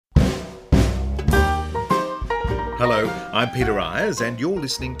Hello, I'm Peter Ayres, and you're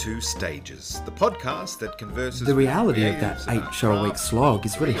listening to Stages, the podcast that converses. The reality of that 8-show-a-week slog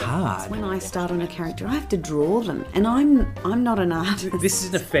is really hard. When I start on a character, I have to draw them, and I'm not an artist. This is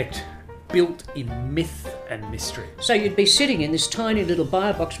in effect built in myth and mystery. So you'd be sitting in this tiny little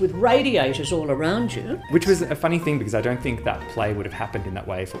bio box with radiators all around you. Which was a funny thing because I don't think that play would have happened in that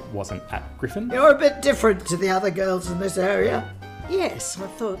way if it wasn't at Griffin. You're a bit different to the other girls in this area. Yes, I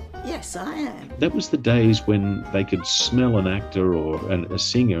thought, yes, I am. That was the days when they could smell an actor or a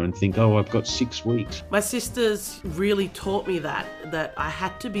singer and think, oh, I've got 6 weeks. My sisters really taught me that I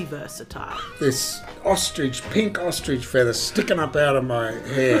had to be versatile. This pink ostrich feather sticking up out of my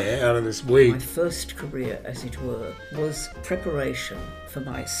hair, out of this wig. My first career, as it were, was preparation for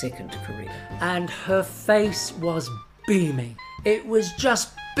my second career. And her face was beaming. It was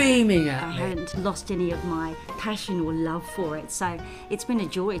just beaming at me. I hadn't lost any of my passion or love for it, so it's been a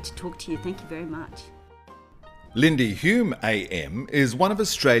joy to talk to you. Thank you very much. Lindy Hume AM is one of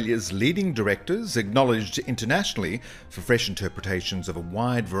Australia's leading directors, acknowledged internationally for fresh interpretations of a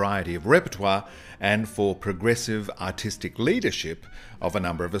wide variety of repertoire and for progressive artistic leadership of a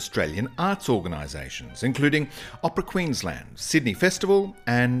number of Australian arts organisations, including Opera Queensland, Sydney Festival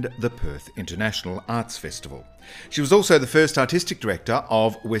and the Perth International Arts Festival. She was also the first artistic director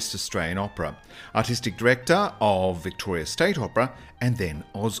of West Australian Opera, artistic director of Victoria State Opera and then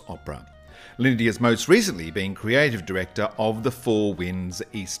Oz Opera. Lindy has most recently been creative director of the Four Winds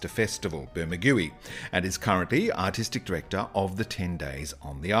Easter Festival, Bermagui, and is currently artistic director of the 10 Days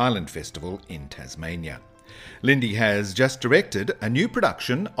on the Island Festival in Tasmania. Lindy has just directed a new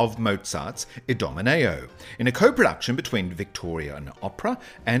production of Mozart's Idomeneo in a co-production between Victorian Opera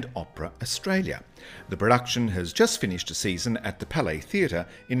and Opera Australia. The production has just finished a season at the Palais Theatre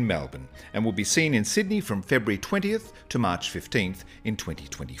in Melbourne and will be seen in Sydney from February 20th to March 15th in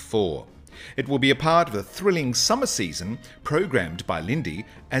 2024. It will be a part of a thrilling summer season programmed by Lindy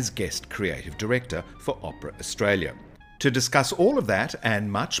as guest creative director for Opera Australia. To discuss all of that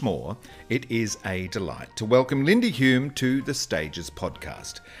and much more, it is a delight to welcome Lindy Hume to the Stages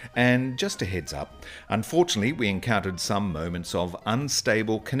podcast. And just a heads up, unfortunately we encountered some moments of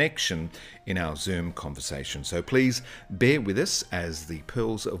unstable connection in our Zoom conversation, so please bear with us as the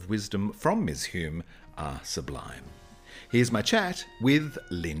pearls of wisdom from Ms. Hume are sublime. Here's my chat with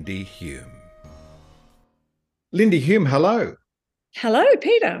Lindy Hume. Lindy Hume, hello. Hello,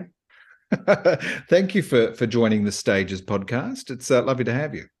 Peter. Thank you for joining the Stages podcast. It's lovely to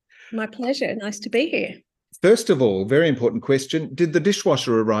have you. My pleasure. Nice to be here. First of all, very important question. Did the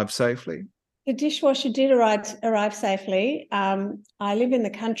dishwasher arrive safely? The dishwasher did arrive safely. I live in the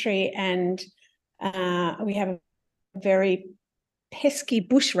country and we have a very pesky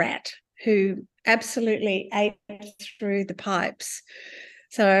bush rat who absolutely ate through the pipes.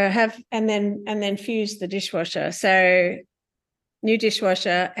 So I have and then fused the dishwasher. So new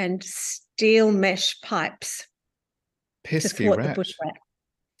dishwasher and steel mesh pipes. Pesky to rat. The bush rat.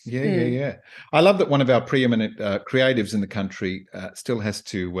 Yeah. I love that one of our preeminent creatives in the country still has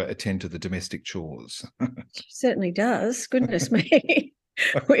to attend to the domestic chores. She certainly does. Goodness me.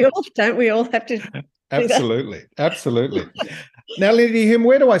 We all have to. Absolutely. Now, Lindy Hume,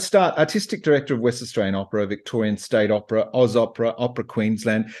 where do I start? Artistic Director of West Australian Opera, Victorian State Opera, Oz Opera, Opera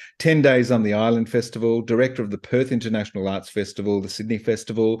Queensland, 10 Days on the Island Festival, Director of the Perth International Arts Festival, the Sydney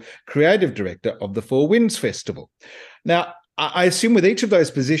Festival, Creative Director of the Four Winds Festival. Now, I assume with each of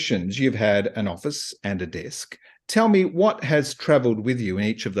those positions, you've had an office and a desk. Tell me what has travelled with you in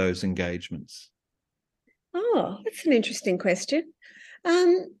each of those engagements? Oh, that's an interesting question.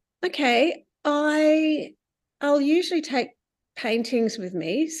 Okay, I'll usually take paintings with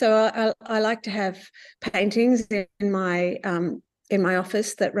me, so I like to have paintings in my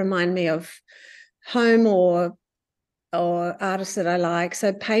office that remind me of home or artists that I like.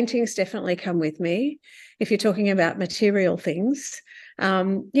 So paintings definitely come with me. If you're talking about material things,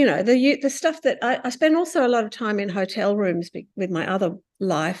 the stuff that I spend also a lot of time in hotel rooms with my other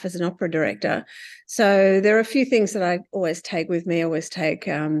life as an opera director. So there are a few things that I always take with me. I always take,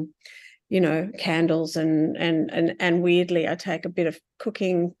 candles and weirdly, I take a bit of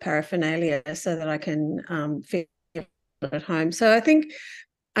cooking paraphernalia so that I can feel at home. So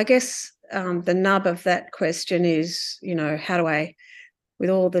I guess the nub of that question is, how do I, with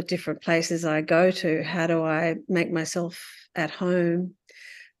all the different places I go to, how do I make myself at home?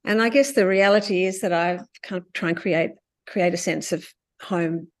 And I guess the reality is that I kind of try and create a sense of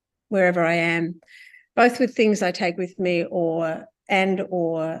home wherever I am, both with things I take with me or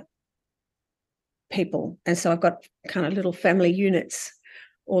people. And so I've got kind of little family units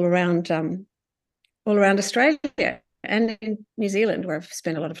all around Australia and in New Zealand, where I've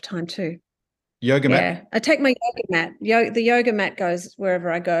spent a lot of time too. Yoga mat? Yeah, I take my yoga mat. The yoga mat goes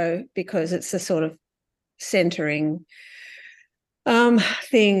wherever I go because it's a sort of centering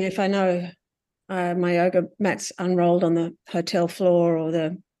thing. If I know my yoga mat's unrolled on the hotel floor or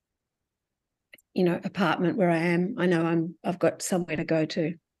the apartment where I am, I know I've got somewhere to go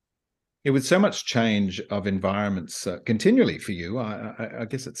to. Yeah, with so much change of environments continually for you, I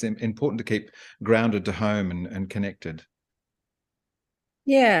guess it's important to keep grounded to home and connected.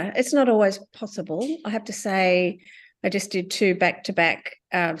 Yeah, it's not always possible. I have to say, I just did 2 back-to-back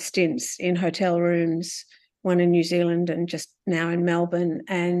stints in hotel rooms, one in New Zealand and just now in Melbourne,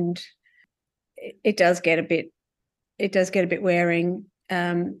 and it does get a bit wearing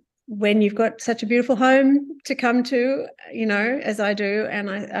when you've got such a beautiful home to come to, as I do, and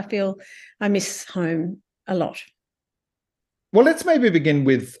I feel I miss home a lot. Well, let's maybe begin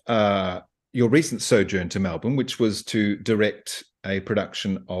with your recent sojourn to Melbourne, which was to direct a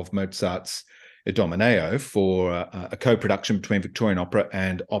production of Mozart's Idomeneo for a co-production between Victorian Opera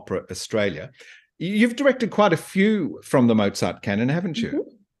and Opera Australia. You've directed quite a few from the Mozart canon, haven't you?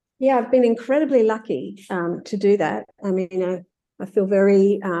 Mm-hmm. Yeah, I've been incredibly lucky to do that. I mean, I feel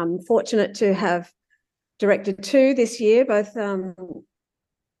very fortunate to have directed 2 this year, both Così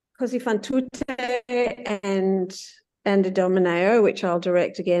fan tutte and Idomeneo, which I'll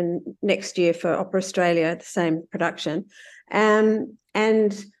direct again next year for Opera Australia, the same production. And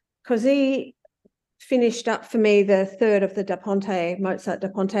Così finished up for me the 3rd of the Mozart da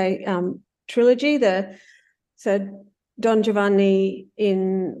Ponte trilogy. So Don Giovanni,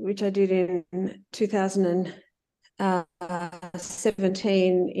 which I did in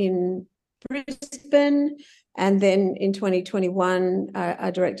 2017 in Brisbane, and then in 2021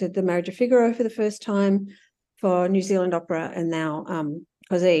 I directed The Marriage of Figaro for the first time for New Zealand Opera, and now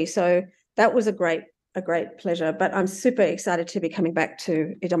Così. So that was a great pleasure. But I'm super excited to be coming back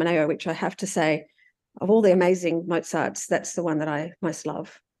to Idomeneo, which I have to say, of all the amazing Mozarts, that's the one that I most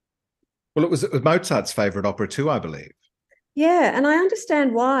love. Well, it was Mozart's favourite opera too, I believe. Yeah, and I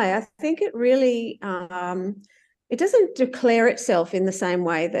understand why. I think it really it doesn't declare itself in the same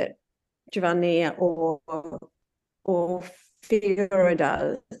way that Giovanni or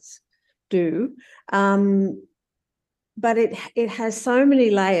Figaro do. But it has so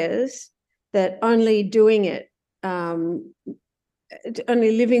many layers that only doing it, only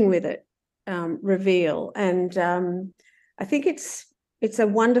living with it, reveal. And I think it's a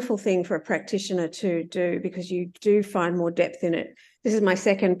wonderful thing for a practitioner to do, because you do find more depth in it. This is my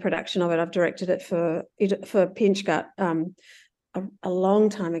second production of it. I've directed it for Pinchgut a long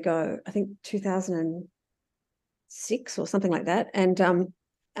time ago, I think 2006 or something like that. And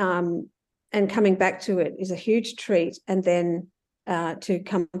coming back to it is a huge treat. And then to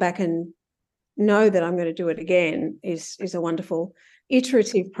come back and know that I'm going to do it again is a wonderful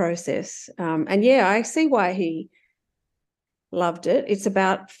iterative process. And yeah, I see why he loved it. It's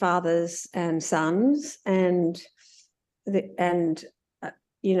about fathers and sons, and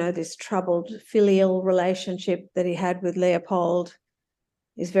this troubled filial relationship that he had with Leopold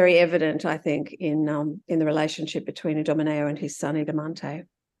is very evident, I think, in the relationship between Idomeneo and his son Idamante.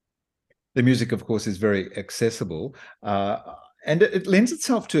 The music, of course, is very accessible, and it lends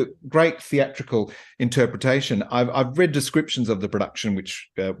itself to great theatrical interpretation. I've read descriptions of the production,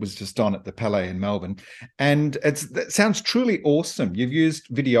 which was just on at the Palais in Melbourne, and it sounds truly awesome. You've used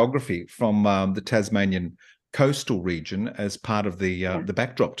videography from the Tasmanian coastal region as part of the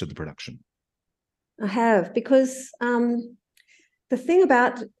backdrop to the production. I have, because the thing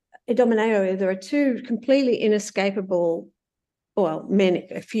about Idomeneo, there are 2 completely inescapable, well,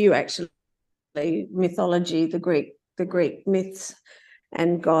 a few actually, mythology, the Greek myths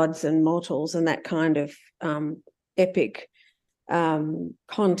and gods and mortals, and that kind of epic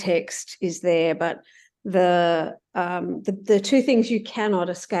context is there. But the 2 things you cannot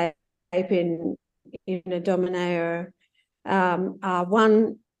escape in Idomeneo are,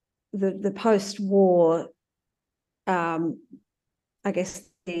 one, the post-war, I guess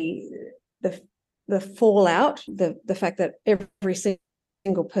the fallout, the fact that every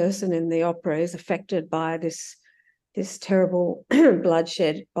single person in the opera is affected by this terrible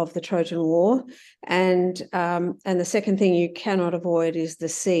bloodshed of the Trojan War, and the second thing you cannot avoid is the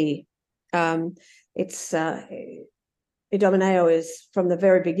sea. It's Idomeneo is from the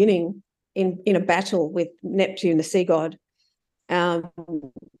very beginning in a battle with Neptune, the sea god,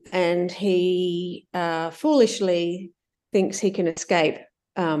 and he foolishly thinks he can escape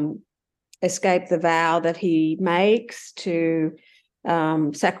the vow that he makes to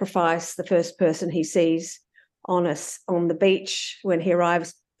sacrifice the first person he sees on the beach when he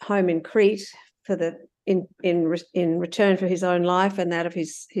arrives home in Crete for the in return for his own life and that of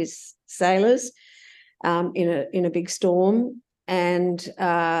his sailors in a big storm. And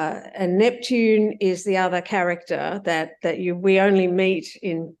Neptune is the other character that we only meet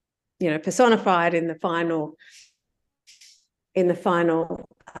in, personified in the final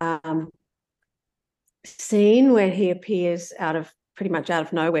scene, where he appears pretty much out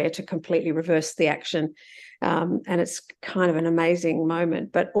of nowhere to completely reverse the action. And it's kind of an amazing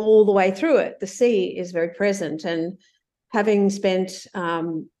moment. But all the way through it, the sea is very present. And having spent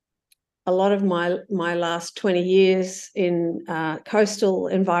a lot of my last 20 years in coastal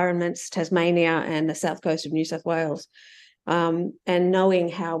environments, Tasmania and the south coast of New South Wales, and knowing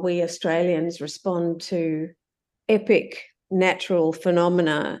how we Australians respond to epic natural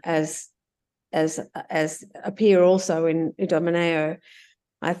phenomena as appear also in Idomeneo,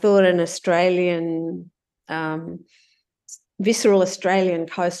 I thought an Australian, visceral Australian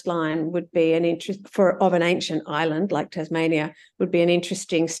coastline would be an interest of an ancient island like Tasmania, would be an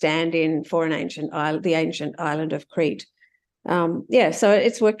interesting stand-in for an ancient island, the ancient island of Crete. So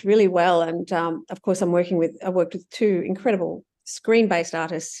it's worked really well. And of course, I worked with two incredible screen-based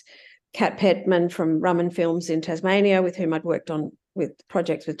artists, Kat Petman from Rumman Films in Tasmania, with whom I'd worked on with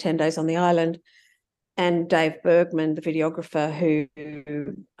projects with 10 Days on the Island, and Dave Bergman, the videographer, who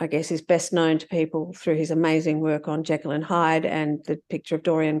I guess is best known to people through his amazing work on Jekyll and Hyde and the picture of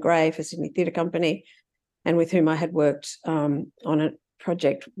Dorian Gray for Sydney Theatre Company, and with whom I had worked on a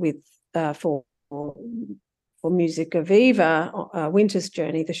project with for Musica Viva, Winter's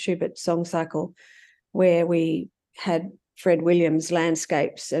Journey, the Schubert song cycle, where we had Fred Williams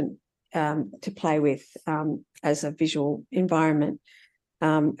landscapes and to play with as a visual environment.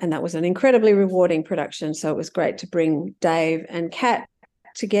 And that was an incredibly rewarding production. So it was great to bring Dave and Kat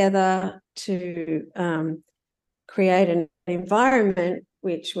together to create an environment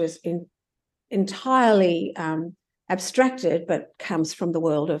which was entirely abstracted, but comes from the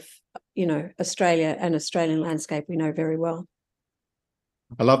world of, Australia and Australian landscape we know very well.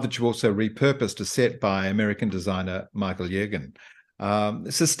 I love that you also repurposed a set by American designer Michael Yergin.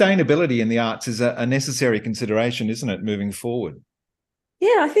 Sustainability in the arts is a necessary consideration, isn't it, moving forward?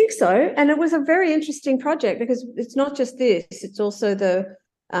 Yeah, I think so. And it was a very interesting project because it's not just this, it's also the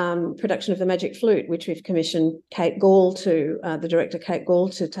production of The Magic Flute, which we've commissioned Kate Gall the director Kate Gall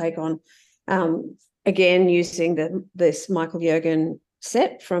to take on, again, using this Michael Yergin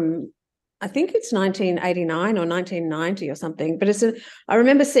set from, I think it's 1989 or 1990 or something. But I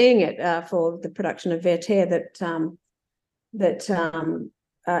remember seeing it for the production of Werther that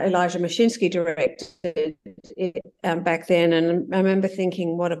Elijah Mashinsky directed back then, and I remember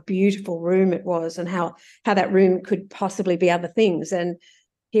thinking what a beautiful room it was, and how that room could possibly be other things. And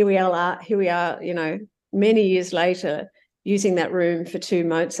here we are, many years later, using that room for two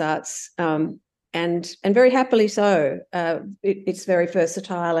Mozarts, and very happily so. It's very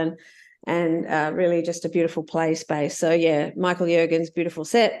versatile and really just a beautiful play space. So yeah, Michael Yergin's beautiful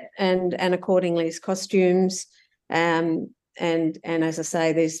set, and accordingly his costumes. And as I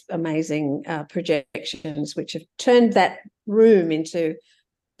say, these amazing projections which have turned that room into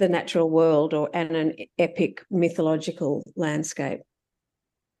the natural world and an epic mythological landscape.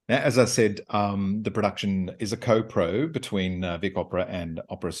 Now, as I said, the production is a co-pro between Vic Opera and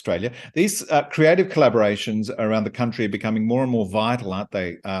Opera Australia. These creative collaborations around the country are becoming more and more vital, aren't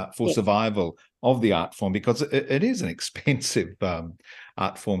they, for survival of the art form, because it is an expensive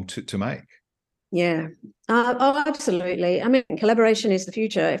art form to make. Yeah, absolutely. I mean, collaboration is the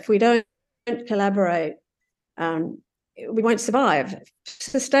future. If we don't collaborate, we won't survive.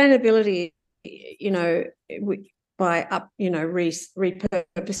 Sustainability, by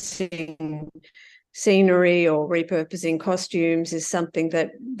repurposing scenery or repurposing costumes is something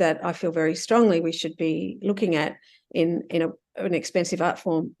that I feel very strongly we should be looking at in an expensive art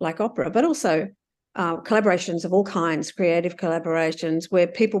form like opera, but also collaborations of all kinds, creative collaborations where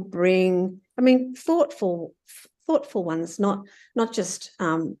people bring, thoughtful ones, not just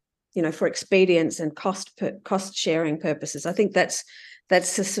for expedience and cost sharing purposes. I think that's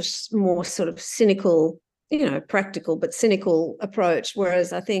a more sort of cynical, practical but cynical approach.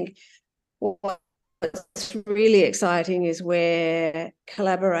 Whereas I think what's really exciting is where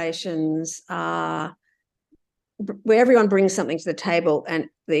collaborations are, where everyone brings something to the table, and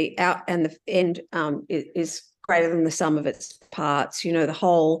the end is greater than the sum of its parts. The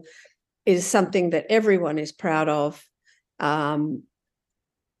whole is something that everyone is proud of,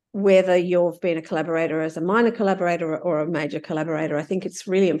 whether you've been a collaborator as a minor collaborator or a major collaborator. I think it's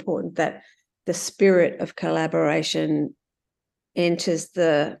really important that the spirit of collaboration enters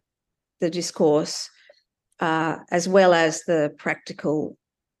the discourse, as well as the practical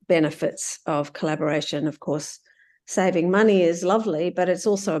benefits of collaboration. Of course, saving money is lovely, but it's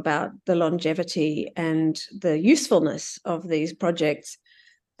also about the longevity and the usefulness of these projects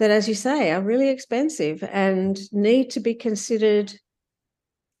that, as you say, are really expensive and need to be considered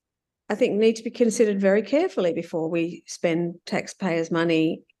very carefully before we spend taxpayers'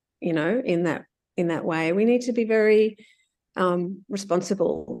 money, in that way. We need to be very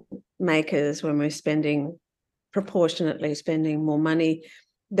responsible makers when we're proportionately spending more money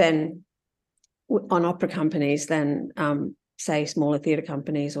than on opera companies than, say, smaller theatre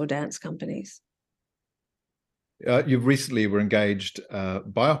companies or dance companies. You recently were engaged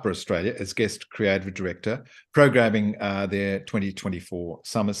by Opera Australia as guest creative director, programming their 2024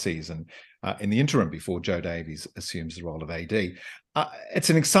 summer season in the interim before Joe Davies assumes the role of AD. It's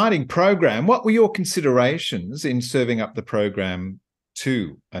an exciting program. What were your considerations in serving up the program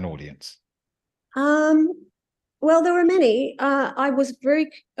to an audience? Well, there were many. I was very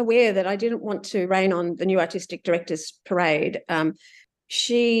aware that I didn't want to rain on the new artistic director's parade.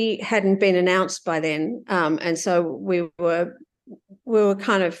 She hadn't been announced by then, and so we were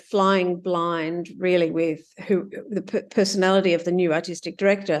kind of flying blind, really, with the personality of the new artistic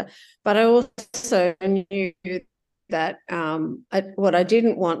director. But I also knew that what I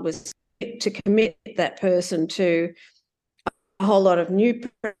didn't want was to commit that person to a whole lot of new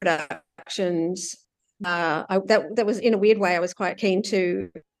productions. That was, in a weird way, I was quite keen to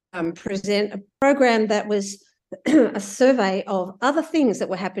present a program that was a survey of other things that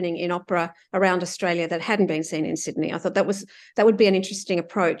were happening in opera around Australia that hadn't been seen in Sydney. I thought that would be an interesting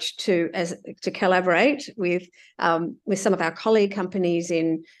approach to collaborate with some of our colleague companies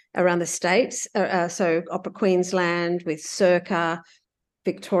around the states. So Opera Queensland, with Circa,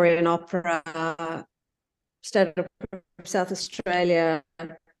 Victorian Opera, State of South Australia,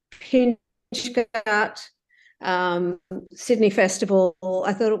 Pinchgut, Sydney Festival.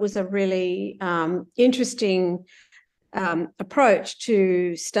 I thought it was a really interesting approach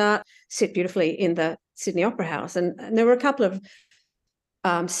to sit beautifully in the Sydney Opera House, and there were a couple of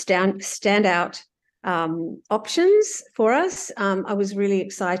standout options for us. I was really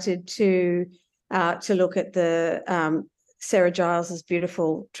excited to look at the Sarah Giles's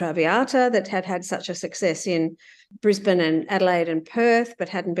beautiful Traviata that had such a success in Brisbane and Adelaide and Perth, but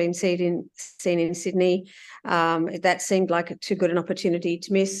hadn't been seen in Sydney. That seemed like too good an opportunity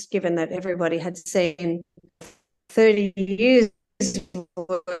to miss, given that everybody had seen 30 years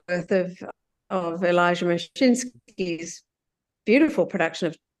worth of Elijah Mashinsky's beautiful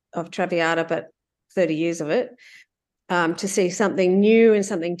production of Traviata, but 30 years of it. To see something new and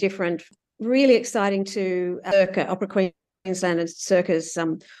something different, really exciting to Circa, Opera Queensland and Circa's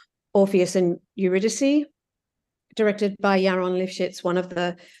Orpheus and Eurydice, directed by Yaron Lifshitz, one of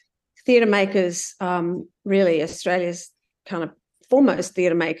the theatre makers, really Australia's kind of foremost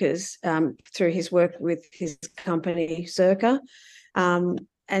theatre makers, through his work with his company Circa. And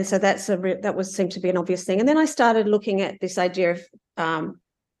so that seemed to be an obvious thing. And then I started looking at this idea of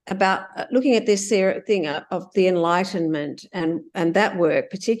looking at this thing of the Enlightenment, and that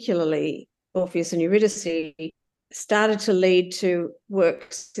work, particularly Orpheus and Eurydice, started to lead to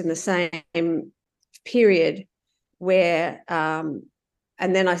works in the same period where,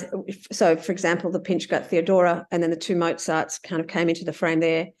 so for example, the Pinchgut Theodora and then the two Mozarts kind of came into the frame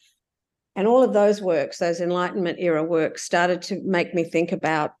there. And all of those works, those Enlightenment era works, started to make me think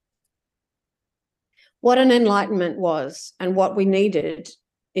about what an Enlightenment was and what we needed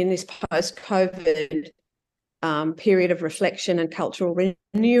in this post-COVID period of reflection and cultural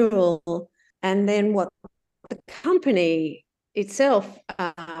renewal, and then what the company itself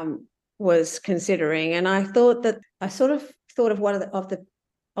was considering. And I thought of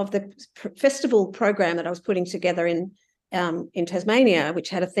the festival program that I was putting together in Tasmania, which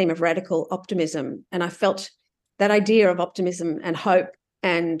had a theme of radical optimism, and I felt that idea of optimism and hope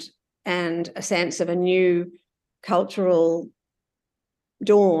and a sense of a new cultural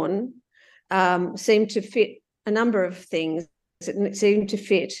dawn seemed to fit a number of things. It seemed to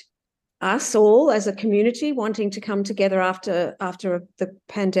fit us all as a community wanting to come together after the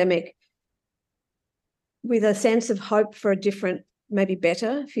pandemic with a sense of hope for a different, maybe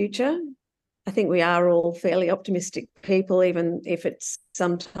better future. I think we are all fairly optimistic people, even if it's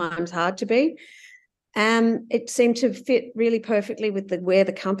sometimes hard to be. It seemed to fit really perfectly with where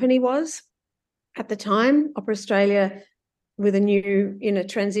the company was at the time, Opera Australia, in a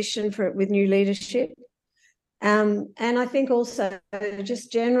transition with new leadership. And I think also,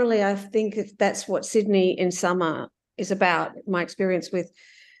 just generally, I think that's what Sydney in summer is about. My experience with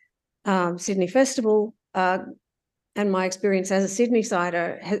Sydney Festival and my experience as a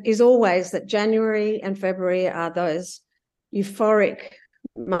Sydney-sider is always that January and February are those euphoric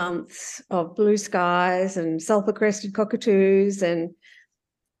months of blue skies and sulphur-crested cockatoos and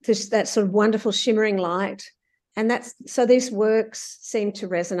that sort of wonderful shimmering light. And so these works seem to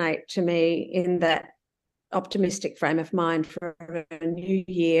resonate to me in that optimistic frame of mind for a new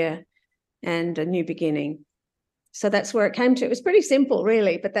year and a new beginning. So that's where it came to. It was pretty simple,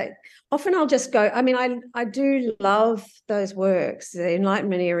 really, but that often I'll just go, I mean, I do love those works. The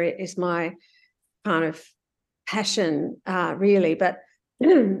Enlightenment era is my kind of passion, really, but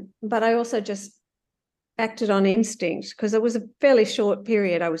I also just acted on instinct because it was a fairly short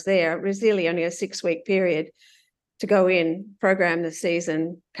period I was there. It was really only a 6-week period to go in, program the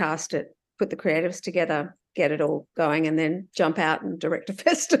season, cast it, put the creatives together, get it all going, and then jump out and direct a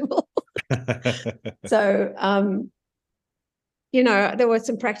festival. So, there were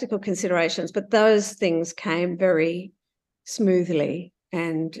some practical considerations, but those things came very smoothly.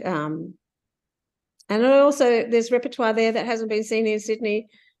 And also there's repertoire there that hasn't been seen in Sydney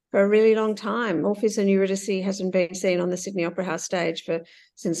for a really long time. Orpheus and Eurydice hasn't been seen on the Sydney Opera House stage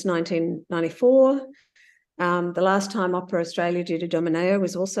since 1994. The last time Opera Australia did Idomeneo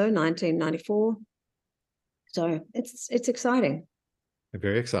was also 1994. So it's exciting.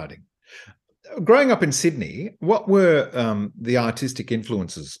 Very exciting. Growing up in Sydney, what were the artistic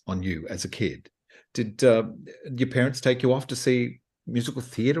influences on you as a kid? Did your parents take you off to see musical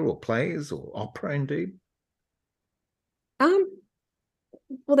theatre or plays or opera indeed?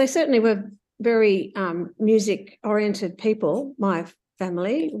 Well, they certainly were very music-oriented people, my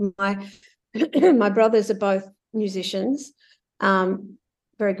family. My brothers are both musicians,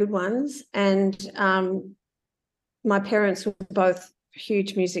 very good ones, and my parents were both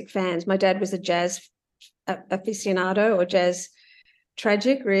huge music fans. My dad was a jazz aficionado or jazz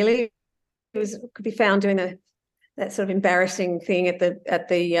tragic, really. Could be found doing that sort of embarrassing thing at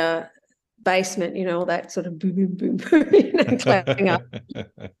the basement, all that sort of boom, boom, boom, boom, clapping up,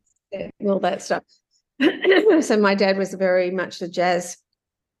 and all that stuff. So my dad was very much a jazz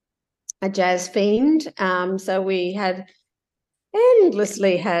fiend. So we had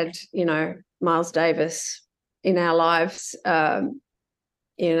endlessly had, Miles Davis in our lives,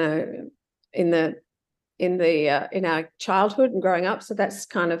 in our childhood and growing up. So that's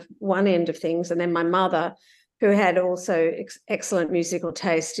kind of one end of things. And then my mother, who had also excellent musical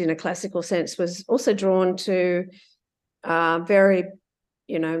taste in a classical sense, was also drawn to very,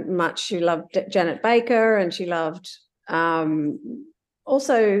 much. She loved Janet Baker, and she loved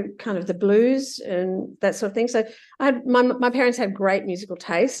also kind of the blues and that sort of thing. So my parents had great musical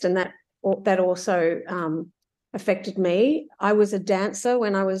taste, and that also affected me. I was a dancer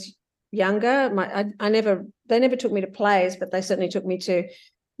when I was younger. They never took me to plays, but they certainly took me to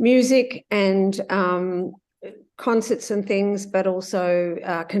music and concerts and things, but also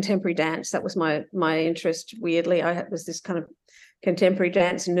contemporary dance. That was my interest. Weirdly, I was this kind of contemporary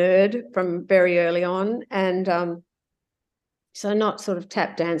dance nerd from very early on, and so not sort of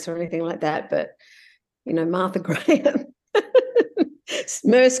tap dance or anything like that, but Martha Graham,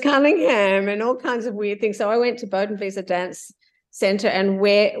 Merce Cunningham, and all kinds of weird things. So I went to Bodenvisa Dance Centre, and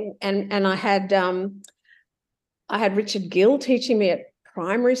I had Richard Gill teaching me at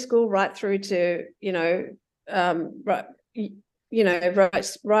primary school right through to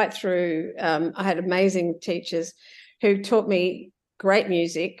right through. I had amazing teachers who taught me great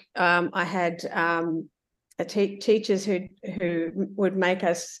music. I had teachers who would make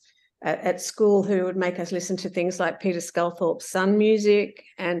us at school, who would make us listen to things like Peter Sculthorpe's Sun music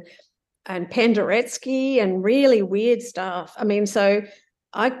and Penderecki and really weird stuff. I mean, so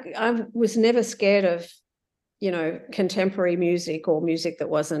I was never scared of contemporary music or music that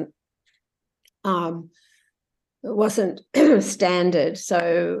wasn't standard.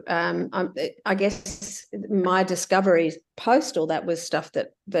 So I guess my discoveries post all that was stuff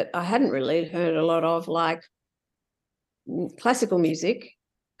that I hadn't really heard a lot of, like classical music,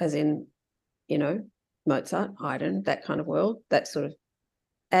 as in Mozart, Haydn, that kind of world, that sort of,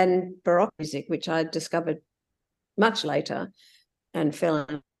 and Baroque music, which I discovered much later and fell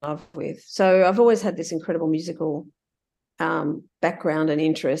in love with. So I've always had this incredible musical background and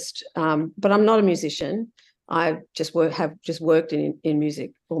interest, but I'm not a musician. I have worked in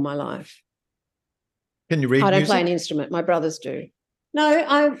music all my life. Can you read music? I don't play an instrument. My brothers do.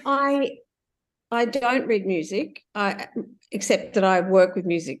 No, I don't read music, except that I work with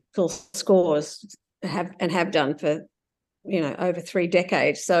musical scores, have done for over 3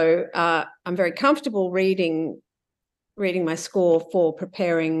 decades. So I'm very comfortable reading my score for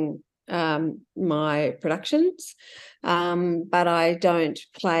preparing my productions, but I don't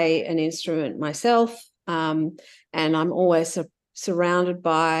play an instrument myself. And I'm always surrounded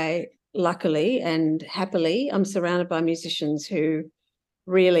by, luckily and happily, I'm surrounded by musicians who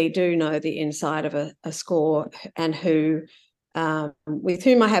really do know the inside of a score, and who with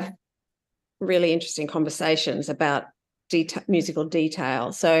whom I have really interesting conversations about musical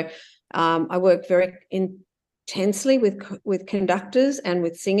detail. So I work very intensely with conductors and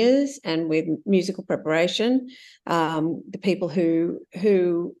with singers and with musical preparation, the people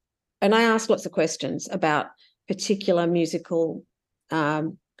who and I ask lots of questions about particular musical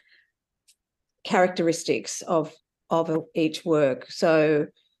characteristics of each work. So,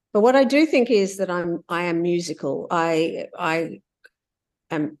 but what I do think is that I am musical. I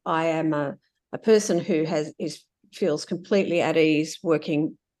am a person who feels completely at ease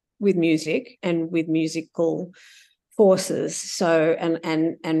working with music and with musical forces. So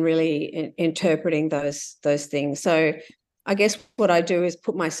and really interpreting those things. So I guess what I do is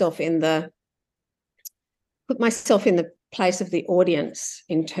put myself in the place of the audience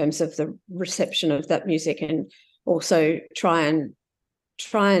in terms of the reception of that music, and also try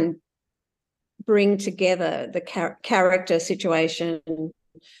and bring together the character, situation,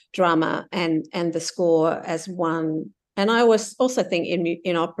 drama, and the score as one. And I also think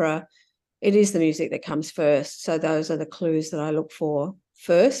in opera, it is the music that comes first. So those are the clues that I look for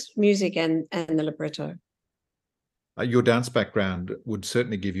first: music and the libretto. Your dance background would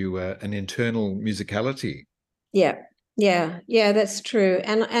certainly give you an internal musicality. Yeah, that's true.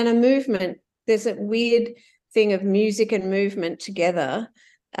 And a movement. There's a weird thing of music and movement together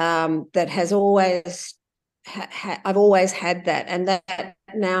that has always I've always had that, and that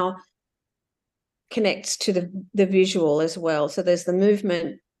now connects to the visual as well. So there's the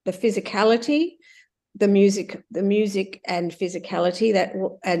movement, the physicality, the music and physicality, that,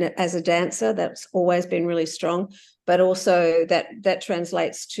 and as a dancer, that's always been really strong. But also that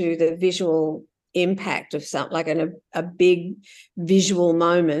translates to the visual impact of something like a big visual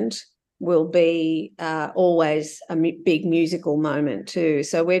moment will be always a big musical moment too.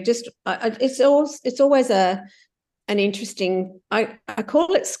 So we're just it's always an interesting, I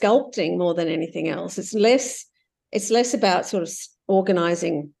call it sculpting more than anything else. It's less about sort of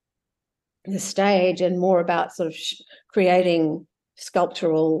organizing the stage and more about sort of creating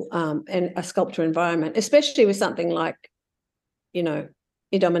sculptural and a sculpture environment, especially with something like,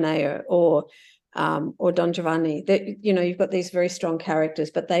 Idomeneo or Don Giovanni. That, you've got these very strong characters,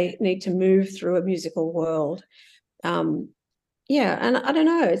 but they need to move through a musical world. And I don't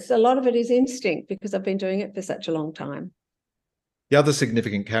know, a lot of it is instinct, because I've been doing it for such a long time. The other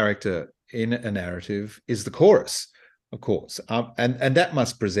significant character in a narrative is the chorus, of course, and that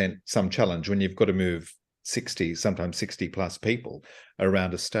must present some challenge when you've got to move 60, sometimes 60 plus people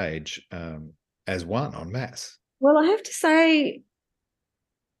around a stage as one en masse. Well, I have to say,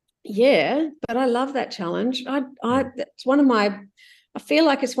 yeah, but I love that challenge. It's one of my, I feel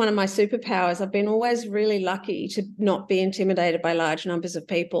like it's one of my superpowers. I've been always really lucky to not be intimidated by large numbers of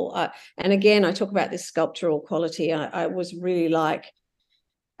people. And again, I talk about this sculptural quality. I was really like,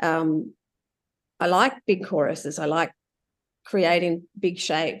 I like big choruses. I like creating big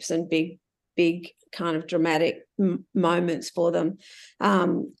shapes and big kind of dramatic moments for them.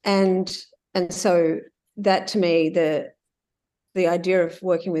 And so that, to me, the idea of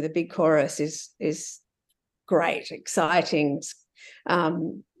working with a big chorus is great, exciting,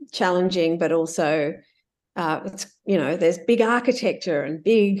 challenging, but also it's, there's big architecture and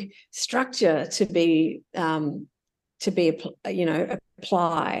big structure to be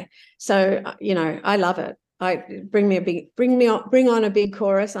apply. So I love it. Bring on a big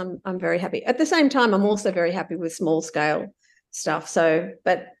chorus. I'm very happy. At the same time, I'm also very happy with small scale stuff. So,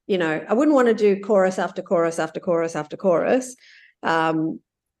 but I wouldn't want to do chorus after chorus after chorus after chorus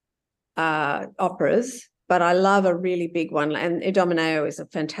operas, but I love a really big one. And Idomeneo is a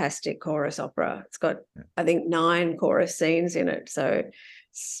fantastic chorus opera. It's got, I think, 9 chorus scenes in it. So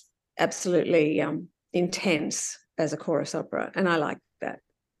it's absolutely intense as a chorus opera. And I like that.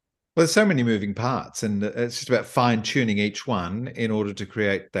 Well, there's so many moving parts, and it's just about fine-tuning each one in order to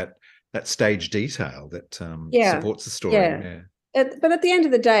create that stage detail that supports the story. Yeah. But at the end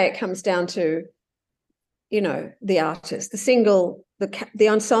of the day, it comes down to, the artist, the single, the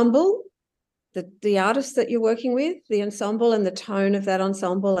ensemble, the artist that you're working with, the ensemble and the tone of that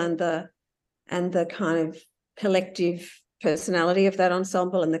ensemble, and the kind of collective personality of that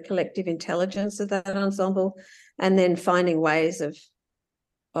ensemble and the collective intelligence of that ensemble, and then finding ways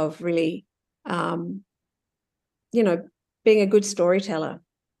of really, being a good storyteller.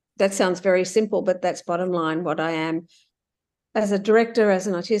 That sounds very simple, but that's bottom line what I am as a director, as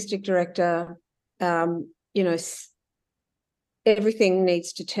an artistic director. Everything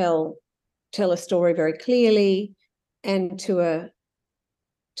needs to tell a story very clearly and for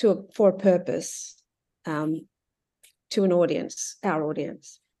a purpose, to an audience, our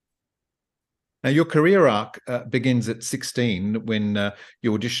audience. Now, your career arc begins at 16 when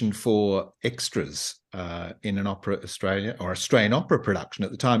you auditioned for extras in an Opera Australia or Australian opera production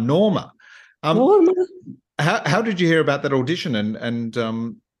at the time, Norma. Norma. How did you hear about that audition, and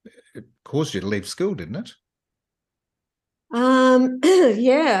it caused you to leave school, didn't it?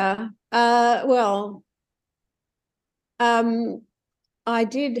 Yeah. Well, I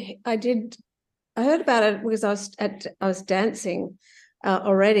heard about it because I was dancing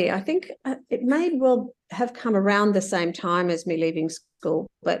already. I think it may well have come around the same time as me leaving school,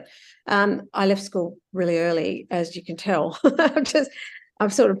 but I left school really early, as you can tell. I'm an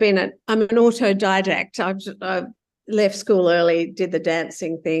autodidact. I've left school early, did the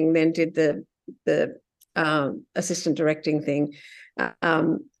dancing thing, then did the assistant directing thing,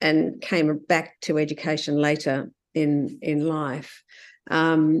 and came back to education later in life.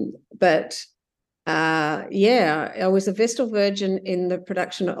 Yeah, I was a Vestal Virgin in the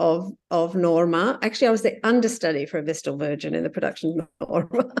production of Norma. Actually, I was the understudy for a Vestal Virgin in the production of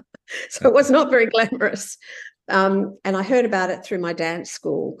Norma. So it was not very glamorous. And I heard about it through my dance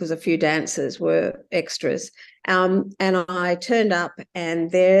school because a few dancers were extras. And I turned up,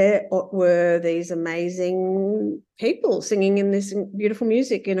 and there were these amazing people singing in this beautiful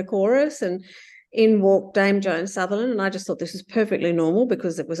music in a chorus, and in walked Dame Joan Sutherland, and I just thought this was perfectly normal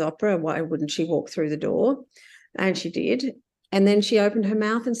because it was opera. Why wouldn't she walk through the door? And she did. And then she opened her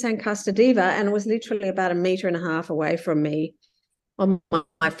mouth and sang Casta Diva, and it was literally about 1.5 meters away from me on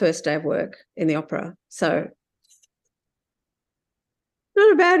my first day of work in the opera. So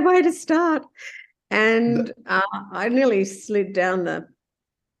not a bad way to start. And I nearly slid down the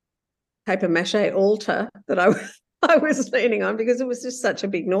paper mache altar that I was leaning on because it was just such a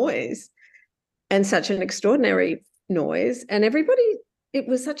big noise. And such an extraordinary noise, and it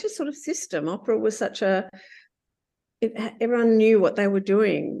was such a sort of system. Opera was everyone knew what they were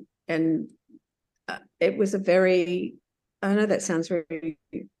doing, and it was I know that sounds very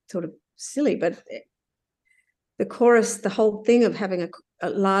sort of silly, but the chorus, the whole thing of having a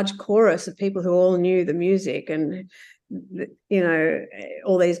large chorus of people who all knew the music, and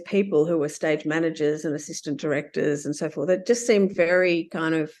all these people who were stage managers and assistant directors and so forth, it just seemed very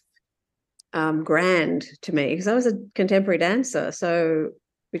kind of grand to me because I was a contemporary dancer,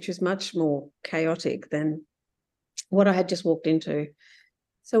 which was much more chaotic than what I had just walked into.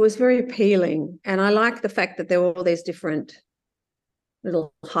 So it was very appealing, and I like the fact that there were all these different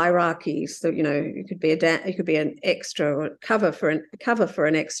little hierarchies. So you could be an extra or cover for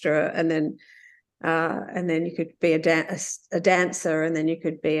an extra, and then you could be a dancer, and then you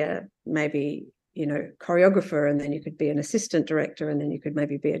could be maybe choreographer, and then you could be an assistant director, and then you could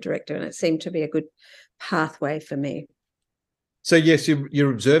maybe be a director, and it seemed to be a good pathway for me. So yes,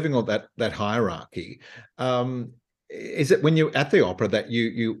 you're observing all that hierarchy. Is it when you're at the opera that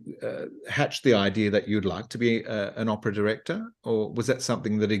you hatched the idea that you'd like to be an opera director, or was that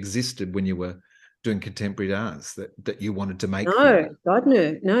something that existed when you were doing contemporary dance that you wanted to make? No, God,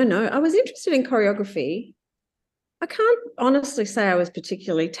 no. I was interested in choreography. I can't honestly say I was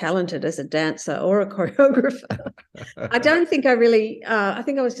particularly talented as a dancer or a choreographer. I don't think I really, I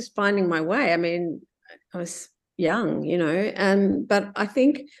think I was just finding my way. I mean, I was young, but I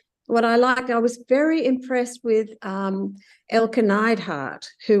think what I liked, I was very impressed with Elke Neidhart,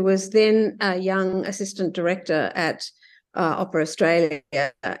 who was then a young assistant director at Opera Australia,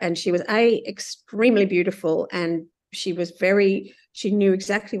 and she was extremely beautiful, and she knew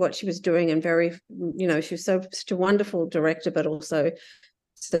exactly what she was doing, and very, she was such a wonderful director, but also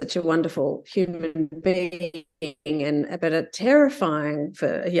such a wonderful human being, but a terrifying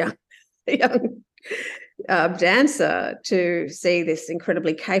for a young dancer to see this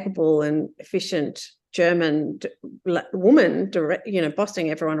incredibly capable and efficient German woman, bossing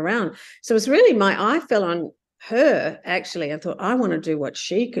everyone around. So it was really my eye fell on her, actually. I thought, I want to do what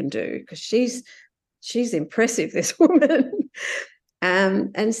she can do because she's impressive, this woman.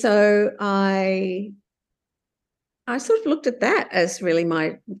 And so I sort of looked at that as really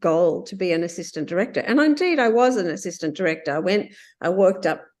my goal, to be an assistant director. And indeed, I was an assistant director. I worked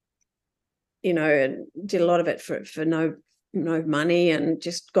up, and did a lot of it for no money, and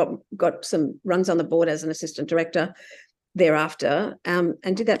just got some runs on the board as an assistant director thereafter, and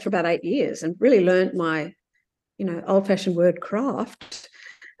did that for about 8 years, and really learned my, old-fashioned word craft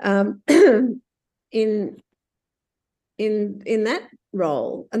in that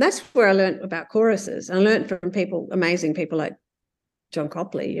role. And that's where I learned about choruses. I learned from amazing people like John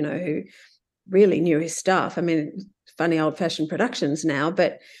Copley, who really knew his stuff. I mean, funny old-fashioned productions now,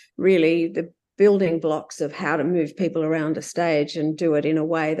 but really the building blocks of how to move people around a stage and do it in a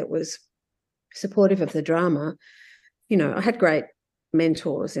way that was supportive of the drama. I had great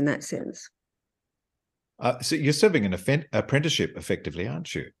mentors in that sense. So you're serving an apprenticeship effectively,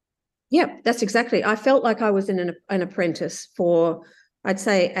 aren't you? Yeah, that's exactly. I felt like I was an apprentice for, I'd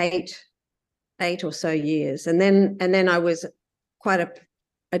say, eight or so years, and then I was quite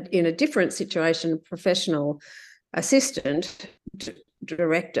in a different situation, professional assistant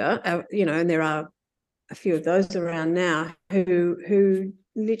director. And there are a few of those around now who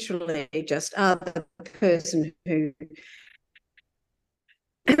literally just are the person who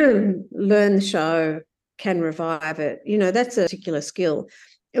learn the show, can revive it. That's a particular skill.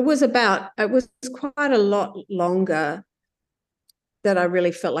 It was quite a lot longer that I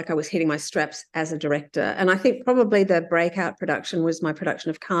really felt like I was hitting my straps as a director. And I think probably the breakout production was my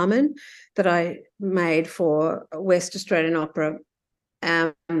production of Carmen that I made for West Australian Opera.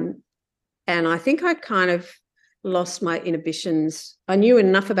 And I think I kind of lost my inhibitions. I knew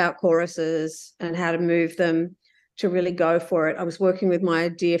enough about choruses and how to move them to really go for it. I was working with my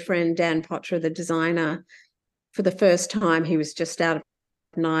dear friend Dan Potter, the designer, for the first time. He was just out of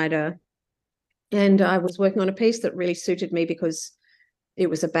NIDA. And I was working on a piece that really suited me because it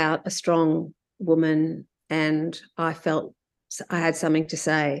was about a strong woman, and I felt I had something to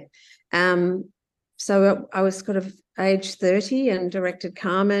say. So I was sort of age 30 and directed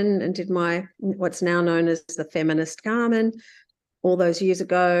Carmen and did what's now known as the feminist Carmen all those years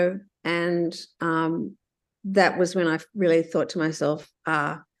ago. And that was when I really thought to myself,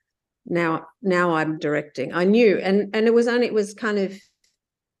 now I'm directing. I knew, and it was kind of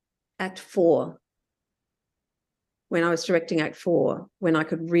Act 4. When I was directing Act 4, when I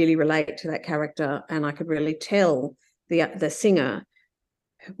could really relate to that character and I could really tell the singer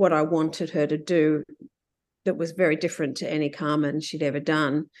what I wanted her to do that was very different to any Carmen she'd ever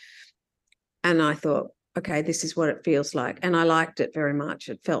done. And I thought, okay, this is what it feels like. And I liked it very much.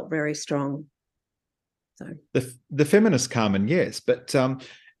 It felt very strong. So the feminist Carmen, yes, but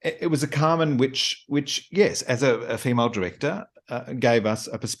it was a Carmen which yes, as a female director, gave us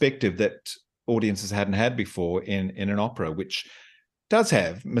a perspective that audiences hadn't had before in an opera, which does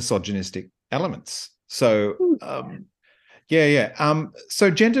have misogynistic elements. So,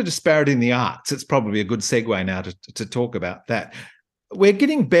 so gender disparity in the arts, it's probably a good segue now to talk about that. We're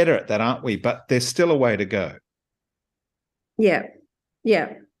getting better at that, aren't we? But there's still a way to go. Yeah.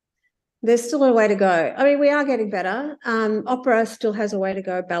 There's still a way to go. I mean, we are getting better. Opera still has a way to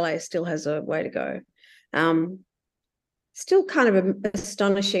go. Ballet still has a way to go. Still kind of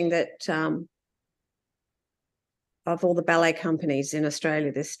astonishing that of all the ballet companies in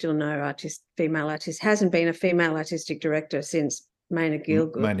Australia, there's still no female artist. Hasn't been a female artistic director since Maynard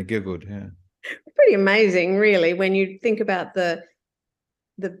Gielgud. Maynard Gielgud, yeah. Pretty amazing, really, when you think about the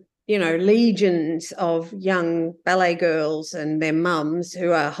legions of young ballet girls and their mums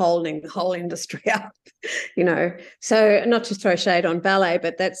who are holding the whole industry up. So not to throw shade on ballet,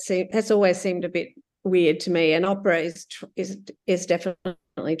 but that's always seemed a bit weird to me. And opera is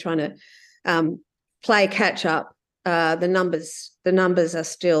definitely trying to play catch up. The numbers are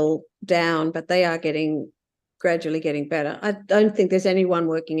still down, but they are gradually getting better. I don't think there's anyone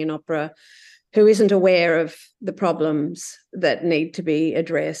working in opera who isn't aware of the problems that need to be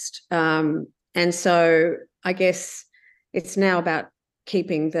addressed. And so I guess it's now about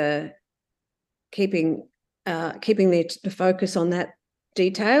keeping the focus on that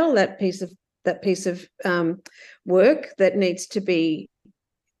detail, that piece of work that needs to be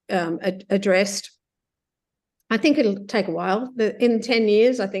addressed. I think it'll take a while. In 10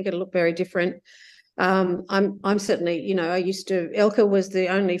 years, I think it'll look very different. I'm certainly, Elke was the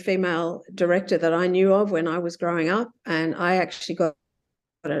only female director that I knew of when I was growing up, and I actually got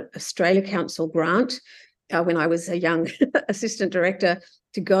an Australia Council grant when I was a young assistant director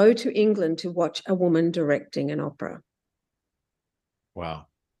to go to England to watch a woman directing an opera. Wow.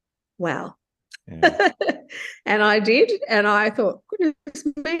 Yeah. And I did, and I thought, goodness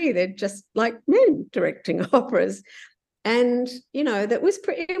me, they're just like men directing operas. And it was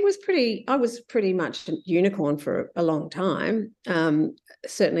pretty. I was pretty much a unicorn for a long time,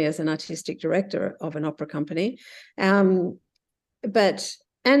 certainly as an artistic director of an opera company. There were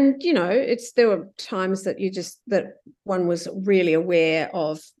times that one was really aware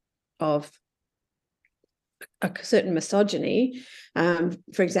of a certain misogyny.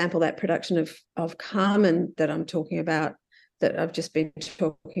 For example, that production of Carmen that I'm talking about, that I've just been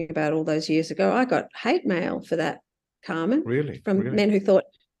talking about all those years ago, I got hate mail for that Carmen, from men who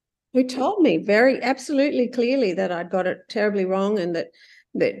told me very absolutely clearly that I'd got it terribly wrong, and that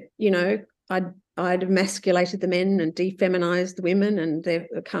I'd emasculated the men and defeminized the women, and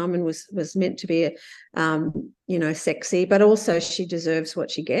Carmen was meant to be sexy, but also she deserves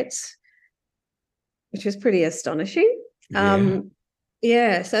what she gets. which was pretty astonishing.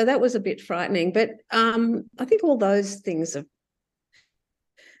 Yeah, so that was a bit frightening. But I think all those things have,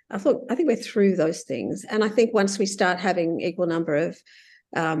 I think we're through those things. And I think once we start having equal number of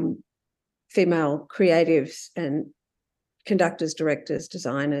female creatives and conductors, directors,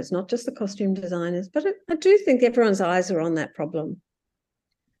 designers, not just the costume designers, but I do think everyone's eyes are on that problem.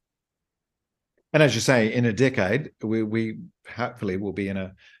 And as you say, in a decade, we hopefully will be in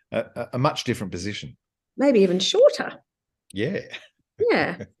a much different position. Maybe even shorter. Yeah.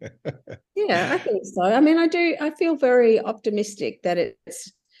 Yeah. Yeah, I think so. I mean, I feel very optimistic that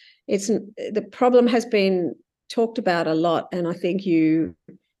it's the problem has been talked about a lot. And I think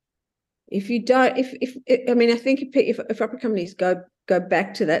I think if opera companies go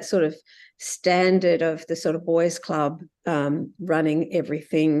back to that sort of standard of the sort of boys' club running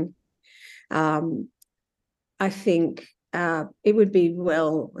everything, I think it would be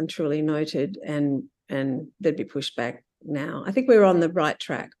well and truly noted, and there'd be pushback now. I think we're on the right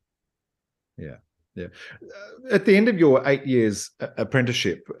track. Yeah. Yeah. At the end of your 8 years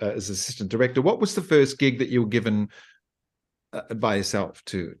apprenticeship as assistant director, what was the first gig that you were given by yourself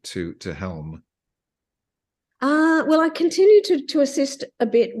to helm? Well, I continued to assist a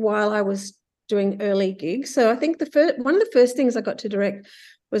bit while I was doing early gigs. So I think one of the first things I got to direct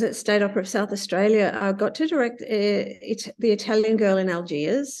was at State Opera of South Australia. I got to direct the Italian Girl in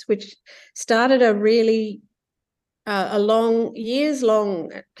Algiers, which started a really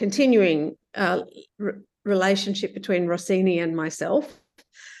years-long continuing relationship between Rossini and myself.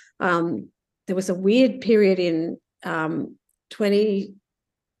 There was a weird period in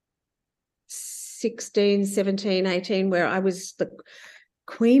 2016, 17, 18, where I was the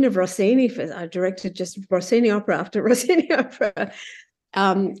queen of Rossini. I directed just Rossini opera after Rossini opera.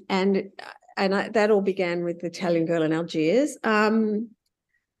 And that all began with the Italian Girl in Algiers. I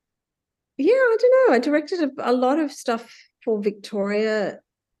don't know. I directed a lot of stuff for Victoria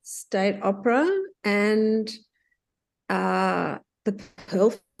State Opera and the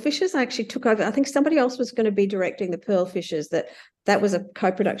Pearl Fishers. I actually took over. I think somebody else was going to be directing the Pearl Fishers. That was a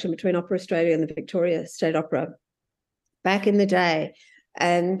co-production between Opera Australia and the Victoria State Opera back in the day.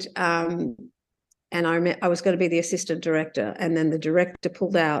 And I was going to be the assistant director, and then the director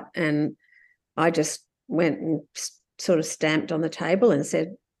pulled out, and I just went and sort of stamped on the table and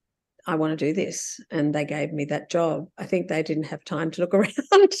said, I want to do this. And they gave me that job. I think they didn't have time to look around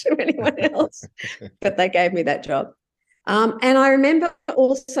to anyone else, but they gave me that job. And I remember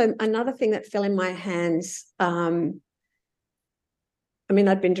also another thing that fell in my hands. I'd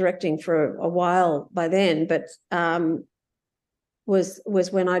been directing for a while by then, but was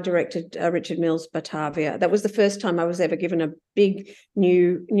when I directed Richard Mills' Batavia. That was the first time I was ever given a big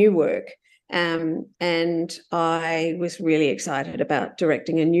new work. And I was really excited about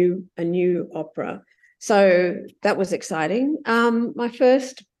directing a new opera. So that was exciting. My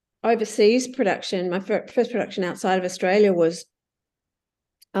first overseas production, my first production outside of Australia was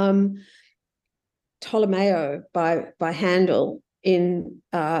Ptolomeo by Handel in,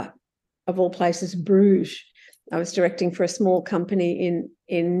 of all places, Bruges. I was directing for a small company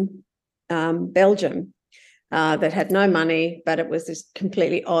in Belgium. That had no money, but it was just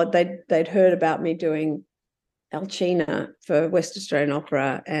completely odd. They'd heard about me doing Alcina for West Australian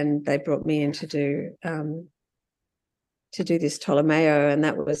Opera, and they brought me in to do this Ptolomeo, and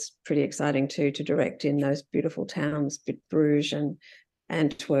that was pretty exciting too, to direct in those beautiful towns, Bruges and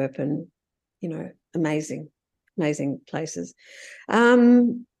Antwerp, and amazing places.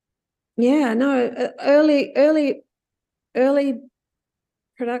 Early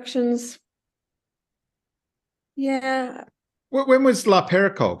productions. Yeah. Well, when was La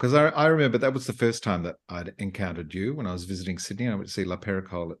Pericole? Because I remember that was the first time that I'd encountered you when I was visiting Sydney. I went to see La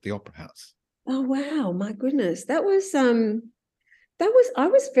Pericole at the Opera House. Oh wow, my goodness. I was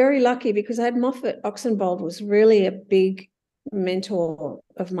very lucky because I had Moffat Oxenbould was really a big mentor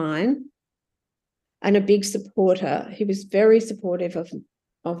of mine and a big supporter. He was very supportive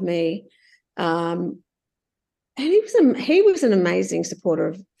of me. And he was an amazing supporter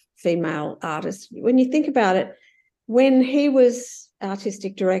of female artists. When you think about it, when he was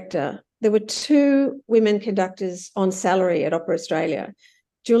artistic director, there were 2 women conductors on salary at Opera Australia,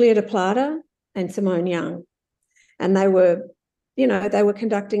 Julia de Plata and Simone Young. And they were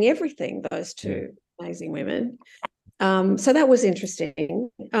conducting everything, those 2 amazing women. So that was interesting.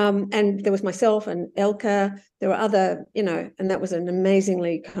 And there was myself and Elka. There were other, and that was an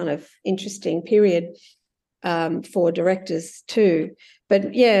amazingly kind of interesting period for directors too.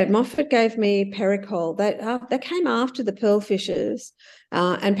 But yeah, Moffat gave me Pericole. That came after the Pearl Fishers,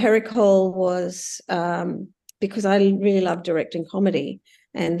 and Pericole was because I really loved directing comedy.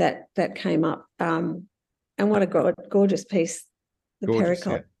 and that came up. And what a gorgeous piece the Gorgeous,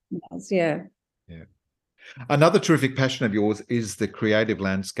 Pericop was. Yeah. Yeah. Another terrific passion of yours is the creative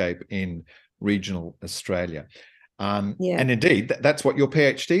landscape in regional Australia. And indeed, that's what your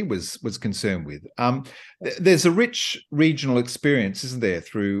PhD was concerned with. There's a rich regional experience, isn't there,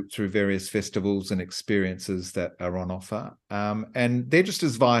 through various festivals and experiences that are on offer, and they're just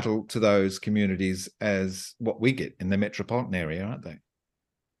as vital to those communities as what we get in the metropolitan area, aren't they?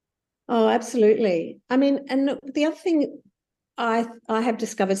 Oh, absolutely. I mean, and the other thing I have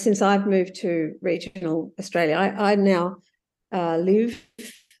discovered since I've moved to regional Australia, I now live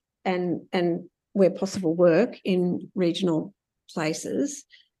and where possible work in regional places.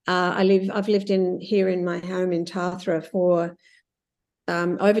 I've lived here in my home in Tathra for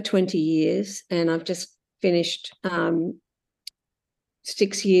over 20 years, and I've just finished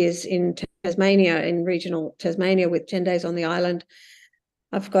 6 years in Tasmania, in regional Tasmania, with 10 days on the island.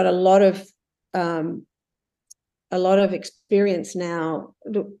 I've got a lot of experience now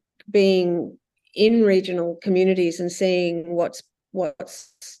being in regional communities and seeing what's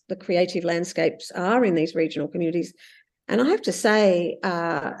the creative landscapes are in these regional communities. And I have to say,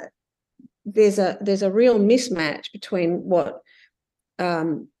 there's a real mismatch between what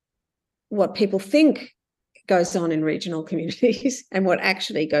people think goes on in regional communities and what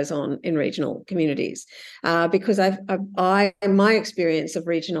actually goes on in regional communities. Because my experience of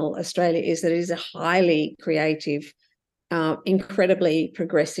regional Australia is that it is a highly creative, incredibly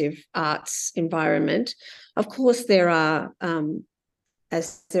progressive arts environment. Of course, there are,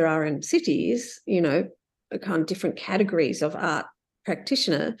 as there are in cities, kind of different categories of art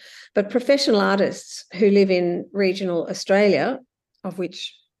practitioner, but professional artists who live in regional Australia, of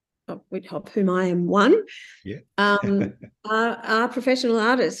whom I am one, are professional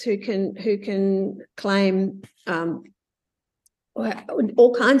artists who can claim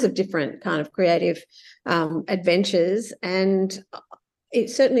all kinds of different kind of creative adventures. And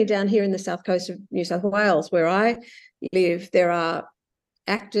it's certainly down here in the south coast of New South Wales, where I live, there are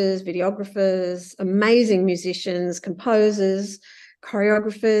actors, videographers, amazing musicians, composers,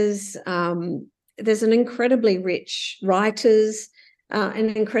 choreographers. There's an incredibly rich writers, an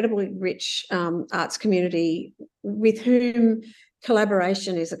incredibly rich arts community with whom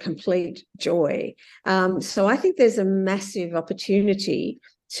collaboration is a complete joy. So I think there's a massive opportunity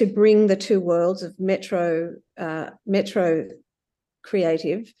to bring the two worlds of metro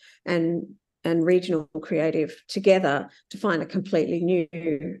creative and regional creative together to find a completely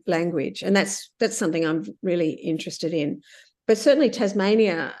new language. And that's something I'm really interested in. But certainly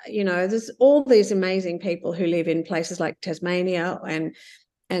Tasmania, there's all these amazing people who live in places like Tasmania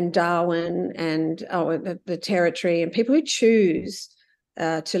and Darwin and the Territory, and people who choose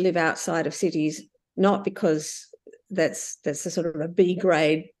to live outside of cities, not because that's a sort of a B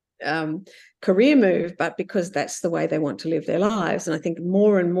grade career move, but because that's the way they want to live their lives. And I think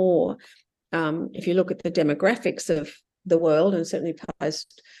more and more, if you look at the demographics of the world, and certainly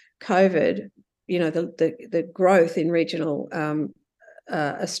post-COVID, the growth in regional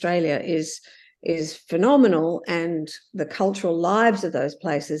Australia is phenomenal, and the cultural lives of those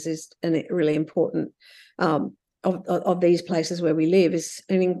places is a really important of these places where we live is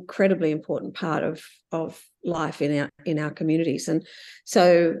an incredibly important part of life in our communities. And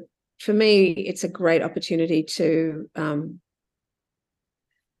so for me, it's a great opportunity to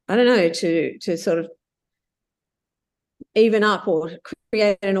to sort of even up or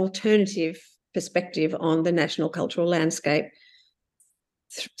create an alternative perspective on the national cultural landscape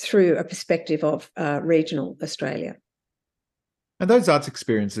through a perspective of regional Australia. And those arts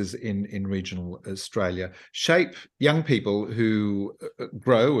experiences in regional Australia shape young people who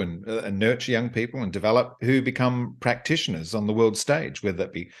grow and nurture young people and develop, who become practitioners on the world stage, whether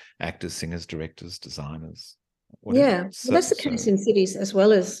that be actors, singers, directors, designers. Well, that's the case in cities as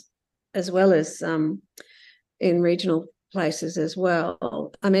well as in regional places as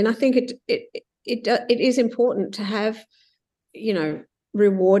well. I mean, I think it is important to have,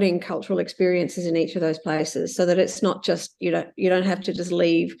 rewarding cultural experiences in each of those places, so that it's not just you don't have to just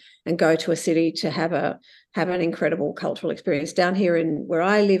leave and go to a city to have an incredible cultural experience. Down here in where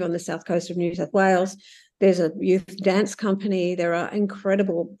I live on the south coast of New South Wales, there's a youth dance company. There are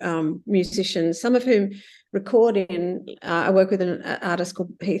incredible musicians, some of whom record in. I work with an artist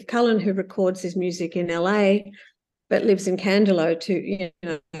called Heath Cullen who records his music in LA, but lives in Candelo,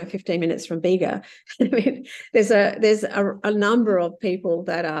 15 minutes from Bega. I mean, there's a number of people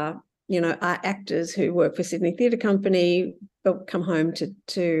that are actors who work for Sydney Theatre Company, but come home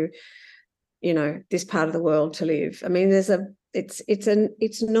to this part of the world to live. I mean, it's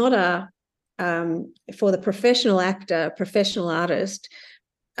not a for the professional actor, professional artist.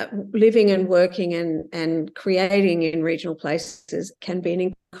 living and working and creating in regional places can be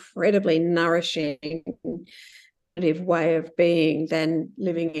an incredibly nourishing way of being than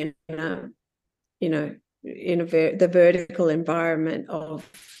living in a, the vertical environment of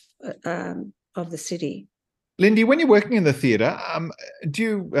the city. Lindy, when you're working in the theatre, do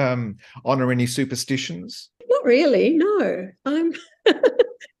you honour any superstitions? Not really, no.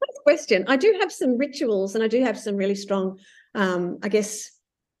 Question. I do have some rituals, and I do have some really strong, things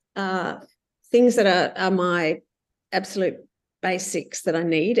that are my absolute basics that I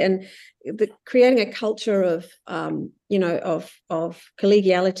need, and creating a culture of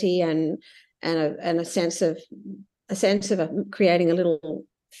collegiality and a sense of creating a little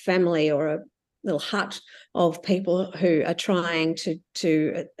family or a little hut of people who are trying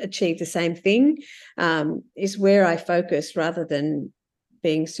to achieve the same thing is where I focus, rather than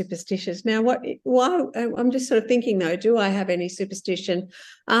being superstitious. Now, why I'm just sort of thinking though, do I have any superstition?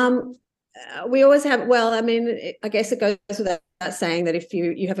 We always have. Well, I mean, I guess it goes without saying that if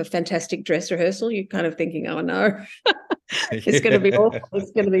you have a fantastic dress rehearsal, you're kind of thinking, oh no, it's going to be awful.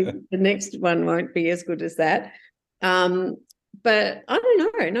 It's going to be, the next one won't be as good as that. But I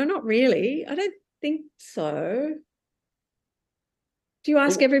don't know. No, not really. I don't think so. Do you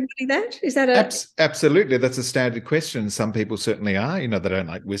ask everybody that? Is that absolutely? That's a standard question. Some people certainly are. They don't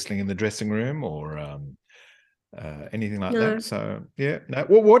like whistling in the dressing room or anything like that. So yeah. No.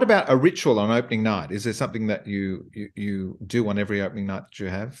 Well, what about a ritual on opening night? Is there something that you do on every opening night that you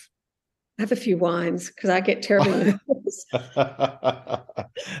have? I have a few wines because I get terribly nervous.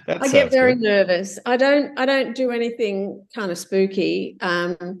 I get very nervous. I don't do anything kind of spooky.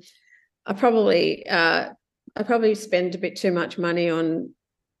 I probably spend a bit too much money on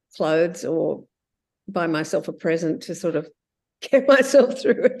clothes or buy myself a present to sort of get myself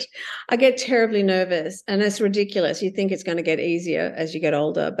through it. I get terribly nervous, and it's ridiculous. You think it's going to get easier as you get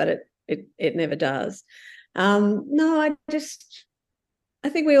older, but it never does. No, I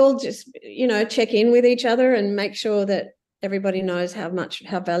think we all just, check in with each other and make sure that everybody knows how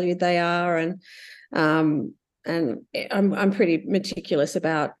valued they are, and I'm pretty meticulous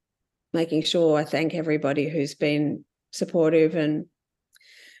about making sure I thank everybody who's been supportive, and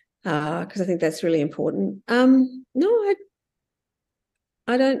because I think that's really important. No,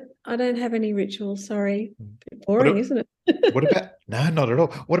 I don't have any rituals. Sorry, boring, isn't it? What about no, not at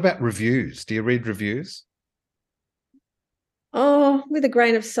all. What about reviews? Do you read reviews? Oh, with a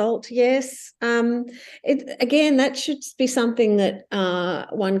grain of salt, yes. Again, that should be something that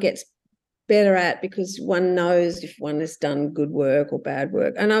one gets better at, because one knows if one has done good work or bad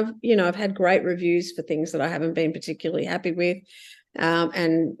work. And I've had great reviews for things that I haven't been particularly happy with,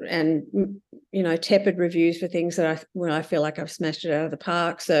 and tepid reviews for things that when I feel like I've smashed it out of the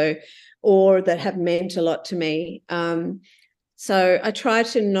park. So, or that have meant a lot to me. So I try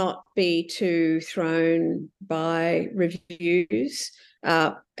to not be too thrown by reviews,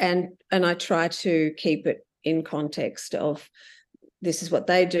 and I try to keep it in context of, this is what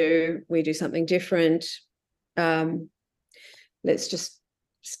they do, we do something different. Let's just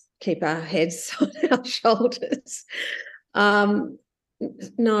keep our heads on our shoulders.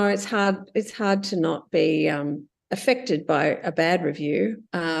 No, it's hard. It's hard to not be affected by a bad review.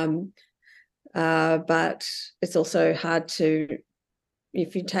 But it's also hard to,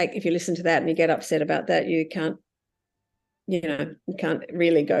 if you listen to that and you get upset about that, you can't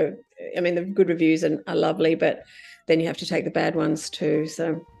really go. I mean, the good reviews are lovely, but then you have to take the bad ones too.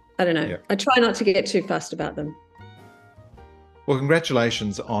 So I don't know. Yep. I try not to get too fussed about them. Well,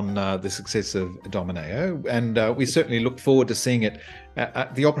 congratulations on the success of Domineo, and we certainly look forward to seeing it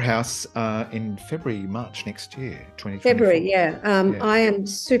at the Opera House in March next year, 2024. February, yeah. I am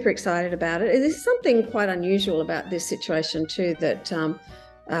super excited about it. There's something quite unusual about this situation too, that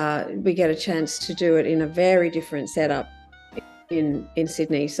we get a chance to do it in a very different setup in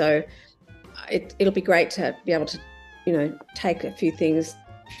Sydney. So it'll be great to be able to, take a few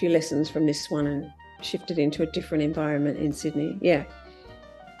lessons from this one and shift it into a different environment in Sydney. Yeah.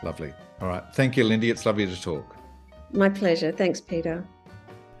 Lovely. All right. Thank you, Lindy. It's lovely to talk. My pleasure. Thanks, Peter.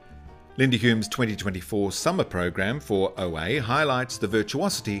 Lindy Hume's 2024 summer program for OA highlights the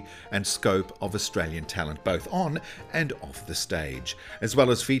virtuosity and scope of Australian talent, both on and off the stage, as well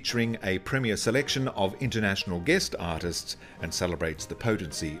as featuring a premier selection of international guest artists, and celebrates the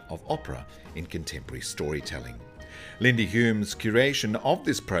potency of opera in contemporary storytelling. Lindy Hume's curation of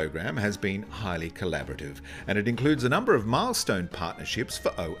this program has been highly collaborative, and it includes a number of milestone partnerships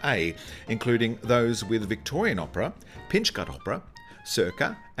for OA, including those with Victorian Opera, Pinchgut Opera,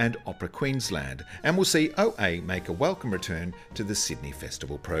 Circa and Opera Queensland, and will see OA make a welcome return to the Sydney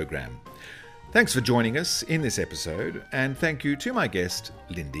Festival program. Thanks for joining us in this episode, and thank you to my guest,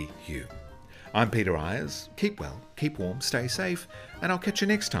 Lindy Hume. I'm Peter Ayres. Keep well, keep warm, stay safe, and I'll catch you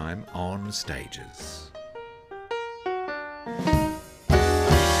next time on Stages.